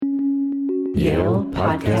Yale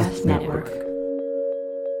Podcast Network.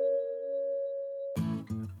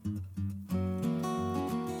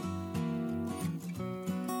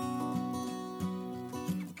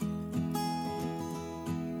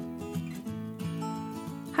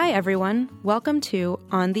 Hi, everyone. Welcome to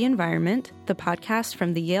On the Environment, the podcast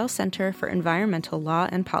from the Yale Center for Environmental Law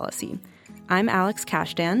and Policy. I'm Alix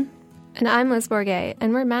Kashdan. And I'm Liz Bourguet,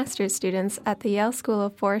 and we're master's students at the Yale School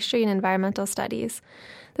of Forestry and Environmental Studies.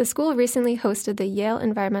 The school recently hosted the Yale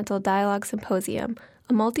Environmental Dialogue Symposium,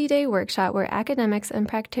 a multi-day workshop where academics and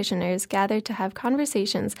practitioners gathered to have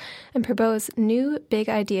conversations and propose new, big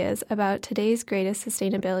ideas about today's greatest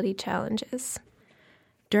sustainability challenges.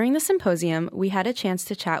 During the symposium, we had a chance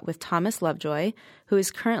to chat with Thomas Lovejoy, who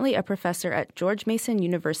is currently a professor at George Mason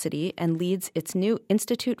University and leads its new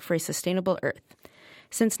Institute for a Sustainable Earth.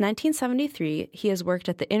 Since 1973, he has worked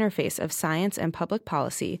at the interface of science and public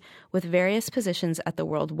policy with various positions at the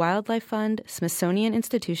World Wildlife Fund, Smithsonian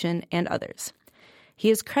Institution, and others. He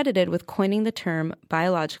is credited with coining the term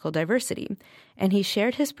biological diversity, and he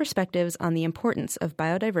shared his perspectives on the importance of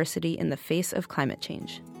biodiversity in the face of climate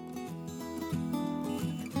change.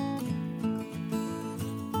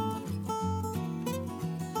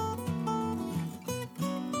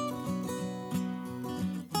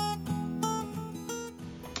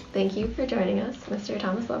 Thank you for joining us, Mr.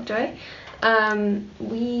 Thomas Lovejoy.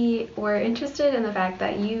 We were interested in the fact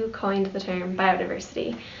that you coined the term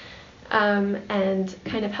biodiversity and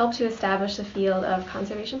kind of helped to establish the field of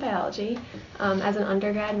conservation biology. As an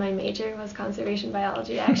undergrad, my major was conservation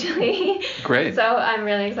biology, actually. Great. So I'm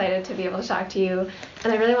really excited to be able to talk to you,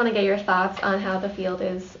 and I really want to get your thoughts on how the field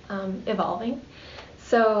is evolving.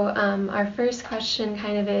 So our first question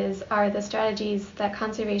kind of is, are the strategies that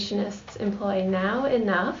conservationists employ now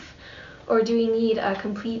enough, or do we need a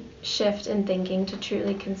complete shift in thinking to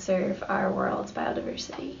truly conserve our world's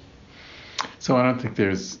biodiversity? So I don't think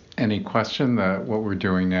there's any question that what we're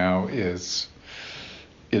doing now is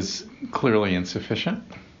clearly insufficient.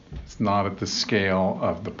 It's not at the scale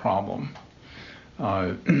of the problem.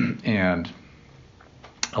 And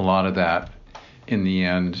a lot of that, in the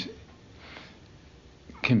end,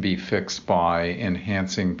 can be fixed by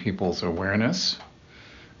enhancing people's awareness,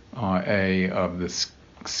 of the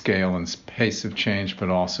scale and pace of change, but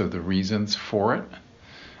also the reasons for it,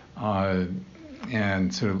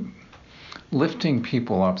 and sort of lifting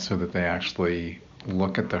people up so that they actually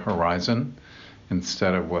look at the horizon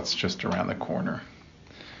instead of what's just around the corner.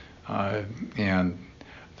 And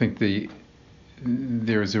I think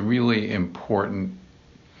there's a really important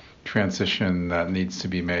transition that needs to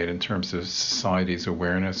be made in terms of society's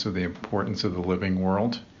awareness of the importance of the living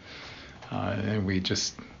world. And we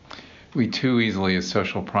too easily as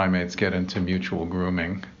social primates get into mutual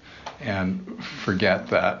grooming and forget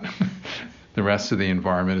that the rest of the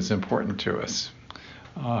environment is important to us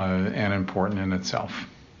and important in itself.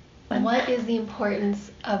 What is the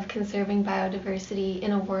importance of conserving biodiversity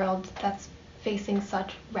in a world that's facing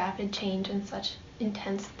such rapid change and such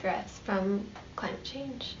intense threats from climate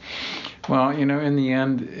change? Well, in the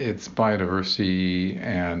end, it's biodiversity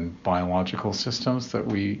and biological systems that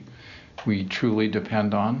we truly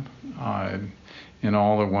depend on. In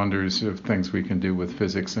all the wonders of things we can do with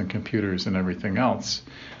physics and computers and everything else,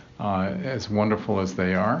 as wonderful as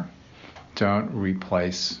they are, don't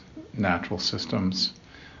replace natural systems.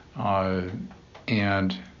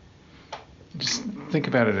 And just think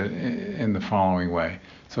about it in the following way.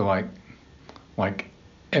 So like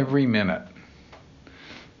every minute,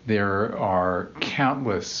 there are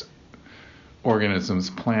countless organisms,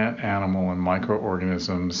 plant, animal, and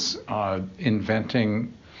microorganisms,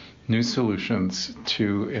 inventing new solutions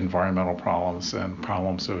to environmental problems and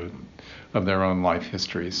problems of their own life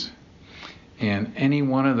histories. And any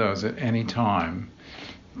one of those at any time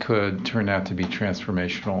could turn out to be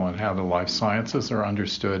transformational in how the life sciences are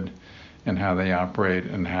understood and how they operate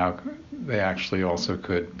and how they actually also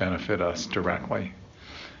could benefit us directly.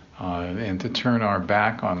 And to turn our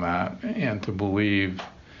back on that and to believe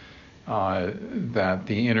that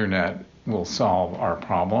the internet will solve our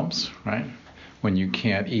problems, right? When you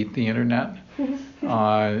can't eat the internet,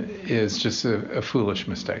 is just a foolish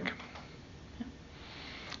mistake.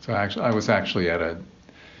 So I was actually at a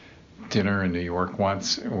dinner in New York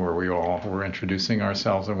once where we all were introducing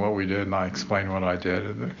ourselves and what we did, and I explained what I did.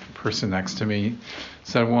 And the person next to me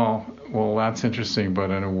said, well, that's interesting,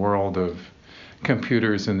 but in a world of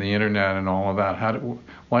computers and the internet and all of that,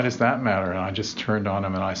 why does that matter? And I just turned on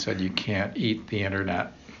him and I said, you can't eat the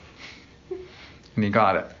internet. And he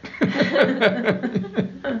got it.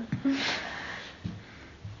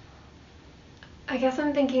 I guess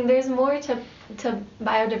I'm thinking there's more to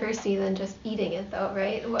biodiversity than just eating it, though,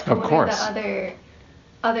 right? What course. are the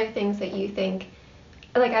other things that you think,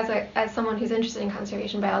 like as someone who's interested in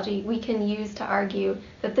conservation biology, we can use to argue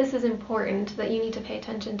that this is important, that you need to pay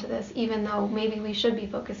attention to this, even though maybe we should be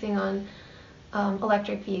focusing on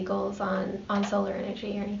electric vehicles, on solar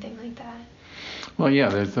energy or anything like that? Well, yeah,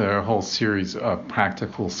 there's a whole series of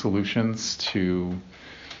practical solutions to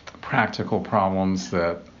practical problems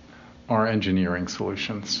that are engineering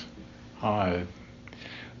solutions. But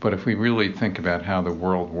if we really think about how the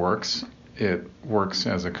world works, it works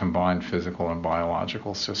as a combined physical and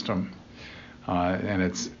biological system. And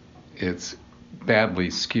it's badly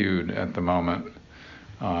skewed at the moment.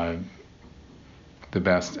 The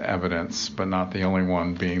best evidence, but not the only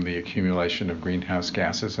one, being the accumulation of greenhouse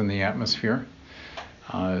gases in the atmosphere.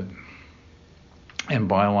 And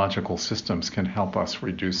biological systems can help us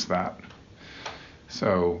reduce that.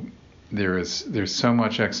 So there's so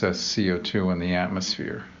much excess CO2 in the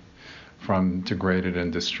atmosphere from degraded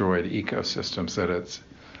and destroyed ecosystems that it's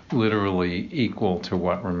literally equal to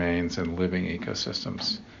what remains in living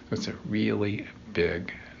ecosystems. It's a really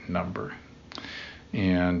big number.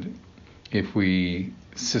 And if we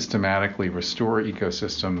systematically restore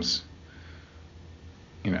ecosystems,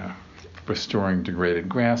 restoring degraded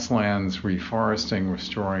grasslands, reforesting,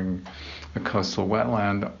 restoring a coastal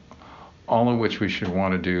wetland, all of which we should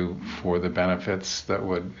want to do for the benefits that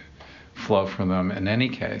would flow from them in any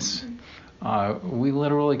case, we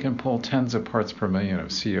literally can pull tens of parts per million of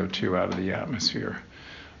CO2 out of the atmosphere.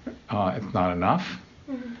 It's not enough,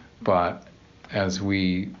 but as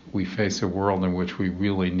we face a world in which we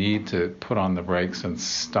really need to put on the brakes and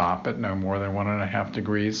stop at no more than 1.5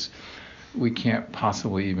 degrees, we can't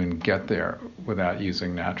possibly even get there without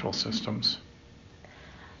using natural systems.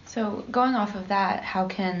 So going off of that, how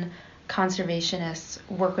can conservationists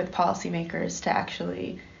work with policymakers to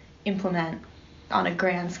actually implement on a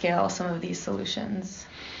grand scale some of these solutions?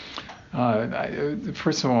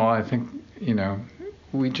 First of all, I think,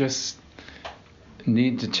 we just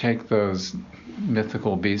need to take those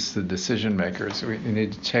mythical beasts, the decision makers, we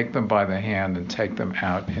need to take them by the hand and take them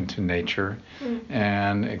out into nature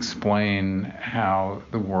and explain how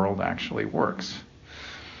the world actually works.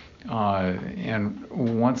 And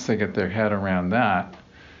once they get their head around that,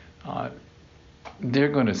 they're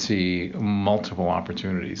going to see multiple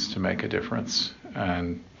opportunities to make a difference.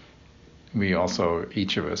 And we also,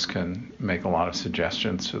 each of us, can make a lot of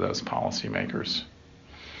suggestions to those policymakers.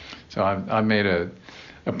 So I've made a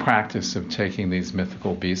practice of taking these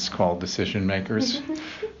mythical beasts called decision makers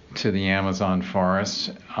to the Amazon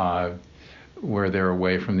forest, where they're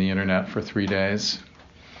away from the internet for 3 days,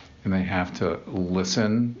 and they have to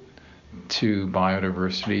listen to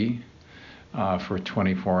biodiversity for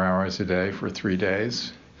 24 hours a day for 3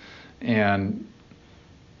 days. And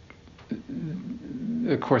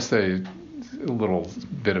of course, a little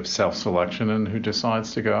bit of self-selection in who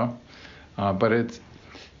decides to go, but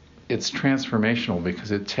it's transformational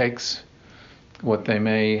because it takes what they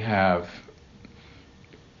may have,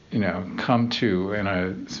 come to in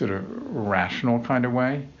a sort of rational kind of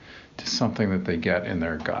way to something that they get in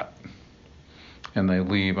their gut. And they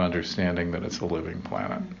leave understanding that it's a living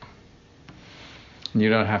planet. And you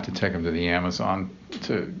don't have to take them to the Amazon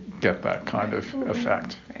to get that kind of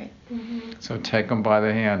effect. Right. So take them by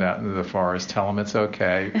the hand out into the forest, tell them it's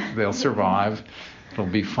okay, they'll survive, it'll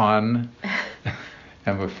be fun.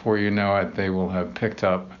 And before you know it, they will have picked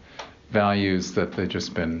up values that they've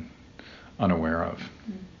just been unaware of.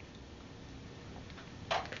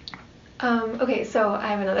 Okay, so I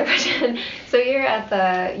have another question. So you're at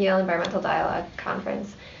the Yale Environmental Dialogue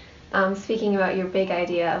Conference, speaking about your big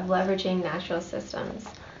idea of leveraging natural systems.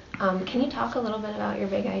 Can you talk a little bit about your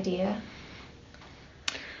big idea?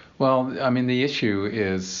 Well, the issue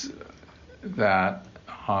is that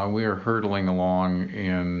we are hurtling along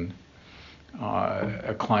in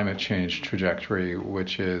a climate change trajectory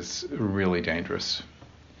which is really dangerous.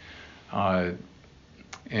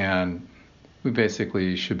 And we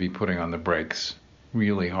basically should be putting on the brakes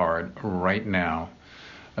really hard right now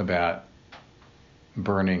about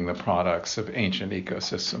burning the products of ancient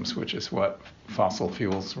ecosystems, which is what fossil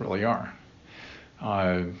fuels really are.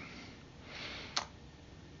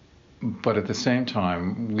 But at the same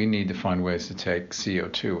time, we need to find ways to take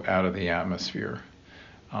CO2 out of the atmosphere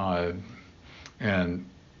and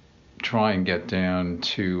try and get down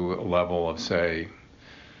to a level of, say,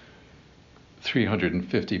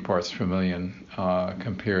 350 parts per million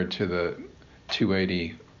compared to the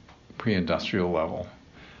 280 pre-industrial level.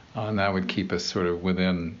 And that would keep us sort of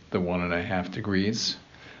within the 1.5 degrees.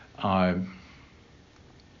 And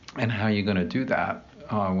how are you going to do that?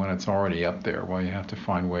 when it's already up there? Well, you have to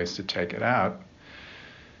find ways to take it out.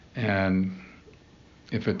 And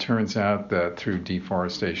if it turns out that through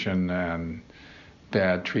deforestation and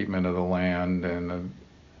bad treatment of the land and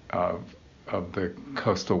of the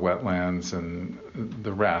coastal wetlands and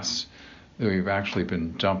the rest, that we've actually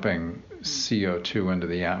been dumping CO2 into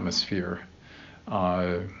the atmosphere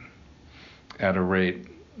at a rate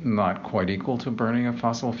not quite equal to burning of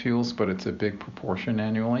fossil fuels, but it's a big proportion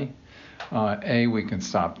annually. A, we can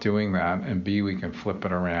stop doing that, and B, we can flip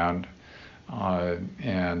it around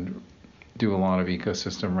and do a lot of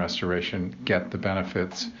ecosystem restoration, get the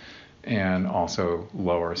benefits, and also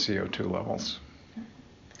lower CO2 levels.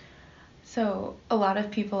 So a lot of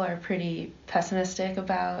people are pretty pessimistic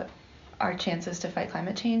about our chances to fight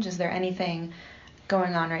climate change. Is there anything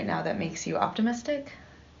going on right now that makes you optimistic?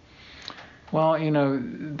 Well,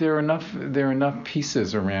 there are enough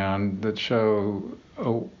pieces around that show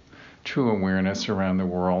true awareness around the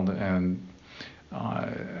world, and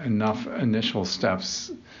enough initial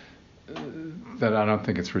steps that I don't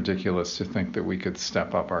think it's ridiculous to think that we could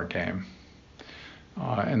step up our game.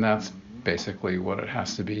 And that's basically what it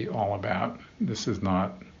has to be all about. This is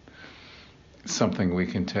not something we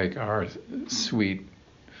can take our sweet,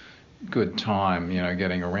 good time,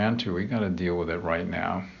 getting around to. We got to deal with it right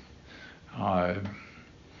now.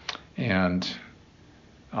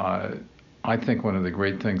 I think one of the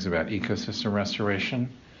great things about ecosystem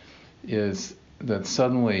restoration is that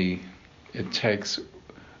suddenly it takes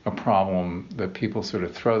a problem that people sort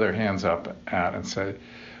of throw their hands up at and say,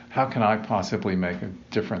 how can I possibly make a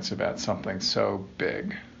difference about something so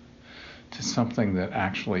big, to something that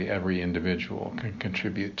actually every individual can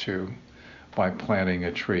contribute to by planting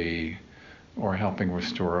a tree or helping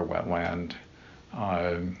restore a wetland.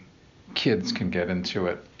 Kids can get into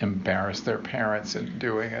it, embarrass their parents in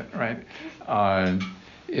doing it, right?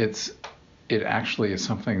 It actually is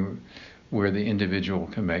something where the individual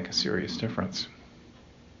can make a serious difference.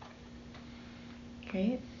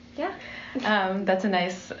 Great. Yeah. That's a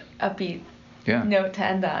nice upbeat note to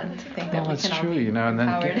end on. To think that we that's can true, all be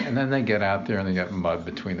and then they get out there and they get mud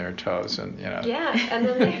between their toes, and Yeah, and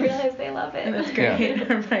then they realize they love it. That's great.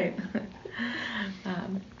 Yeah. Right.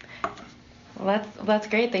 Well, that's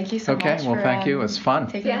great. Thank you so much. Okay. Well, thank you. It was fun.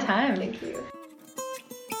 Taking the time. Thank you.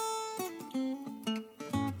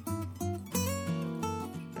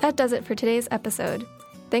 That does it for today's episode.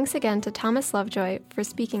 Thanks again to Thomas Lovejoy for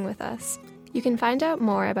speaking with us. You can find out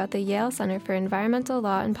more about the Yale Center for Environmental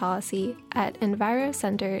Law and Policy at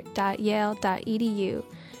envirocenter.yale.edu.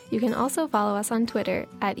 You can also follow us on Twitter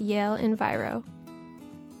at YaleEnviro.